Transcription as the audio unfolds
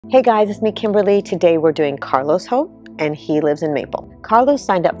Hey guys, it's me Kimberly. Today we're doing Carlos' home and he lives in Maple. Carlos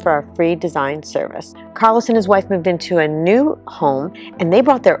signed up for our free design service. Carlos and his wife moved into a new home and they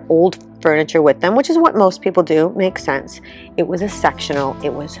brought their old furniture with them, which is what most people do. Makes sense. It was a sectional.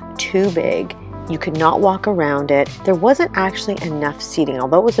 It was too big. You could not walk around it. There wasn't actually enough seating.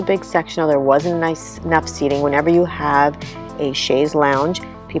 Although it was a big sectional, there wasn't enough seating. Whenever you have a chaise lounge,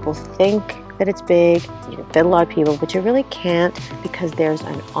 people think that it's big, you can fit a lot of people, but you really can't because there's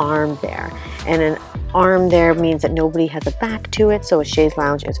an arm there. And an arm there means that nobody has a back to it, so a chaise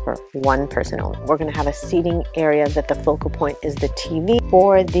lounge is for one person only. We're gonna have a seating area that the focal point is the TV.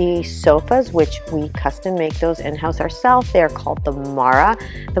 For the sofas, which we custom make those in-house ourselves, they're called the Mara.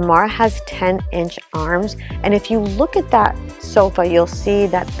 The Mara has 10-inch arms, and if you look at that sofa, you'll see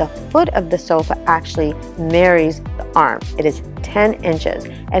that the foot of the sofa actually marries the arm. It is 10 inches.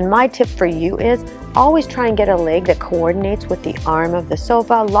 And my tip for you is always try and get a leg that coordinates with the arm of the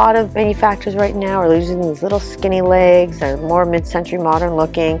sofa. A lot of manufacturers right now are using these little skinny legs. They're more mid-century modern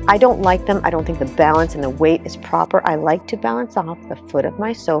looking. I don't like them. I don't think the balance and the weight is proper. I like to balance off the foot of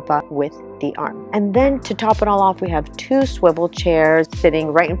my sofa with the arm. And then to top it all off, we have two swivel chairs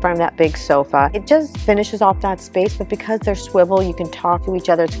sitting right in front of that big sofa. It just finishes off that space, but because they're swivel, you can talk to each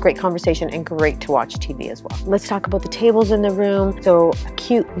other. It's a great conversation and great to watch TV as well. Let's talk about the tables in the room. So a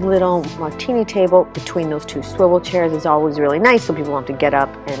cute little martini table between those two swivel chairs is always really nice, so people don't have to get up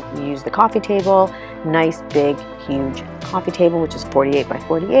and use the coffee table. Nice, big, huge coffee table, which is 48 by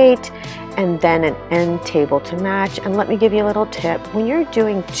 48, and then an end table to match. And let me give you a little tip. When you're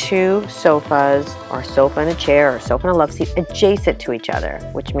doing two sofas, or a sofa and a chair, or a sofa and a love seat, adjacent to each other,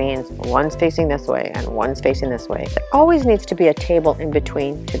 which means one's facing this way and one's facing this way, there always needs to be a table in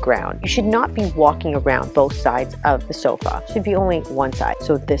between to ground. You should not be walking around both sides of the sofa. It should be only one side.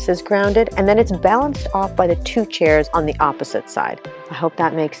 So this is grounded, and then it's balanced off by the two chairs on the opposite side. I hope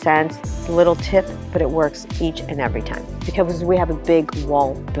that makes sense. It's a little tip, but it works each and every time. Because we have a big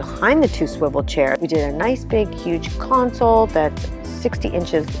wall behind the two swivel chairs, we did a nice big huge console that's 60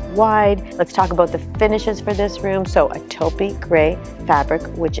 inches wide. Let's talk about the finishes for this room. So a taupey gray fabric,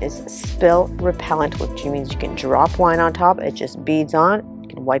 which is spill repellent, which means you can drop wine on top, it just beads on.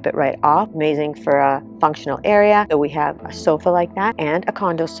 Wipe it right off. Amazing for a functional area. So we have a sofa like that and a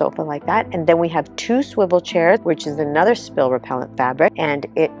condo sofa like that, and then we have two swivel chairs, which is another spill repellent fabric, and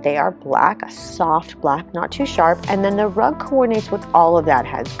they are black, a soft black, not too sharp. And then the rug coordinates with all of that. It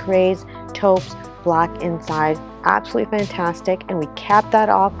has grays, taupes, black inside. Absolutely fantastic. And we cap that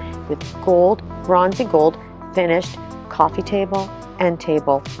off with gold, bronzy gold finished coffee table, end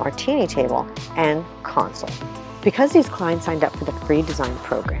table, martini table, and console. Because these clients signed up for the free design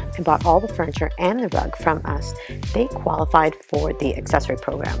program and bought all the furniture and the rug from us, they qualified for the accessory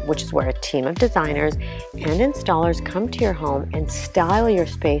program, which is where a team of designers and installers come to your home and style your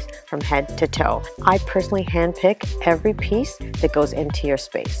space from head to toe. I personally handpick every piece that goes into your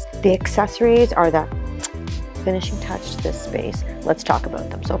space. The accessories are the finishing touch to this space. Let's talk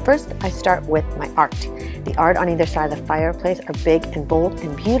about them. So first, I start with my art. The art on either side of the fireplace are big and bold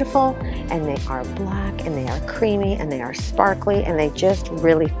and beautiful, and they are black and they are creamy and they are sparkly, and they just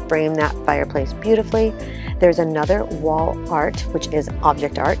really frame that fireplace beautifully. There's another wall art, which is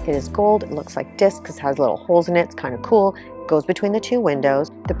object art. It is gold. It looks like discs because it has little holes in it. It's kind of cool. Goes between the two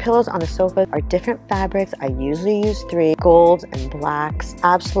windows. The pillows on the sofa are different fabrics. I usually use 3 golds and blacks.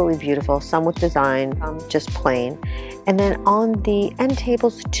 Absolutely beautiful. Some with design, just plain. And then on the end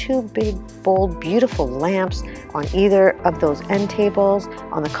tables, 2 big, bold, beautiful lamps on either of those end tables.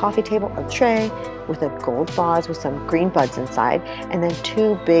 On the coffee table, a tray with a gold vase with some green buds inside, and then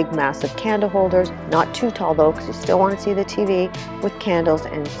 2 big, massive candle holders. Not too tall though, because you still want to see the TV, with candles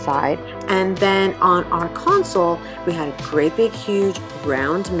inside. And then on our console, we had a great big huge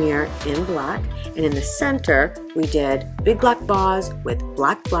round mirror in black, and in the center we did big black vase with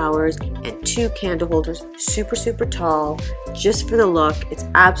black flowers and 2 candle holders, super tall, just for the look. It's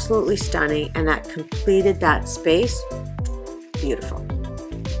absolutely stunning, and that completed that space. Beautiful.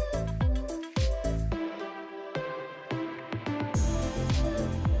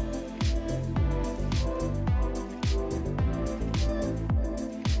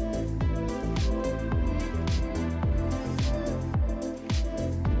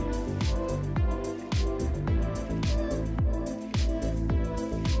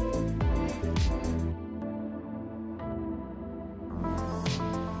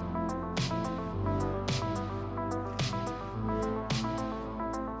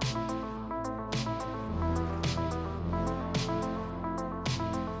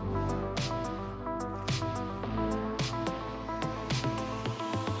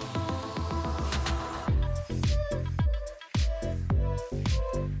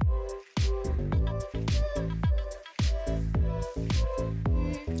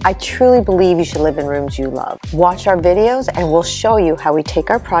 I truly believe you should live in rooms you love. Watch our videos and we'll show you how we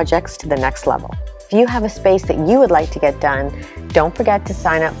take our projects to the next level. If you have a space that you would like to get done, don't forget to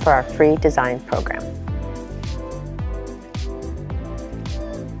sign up for our free design program.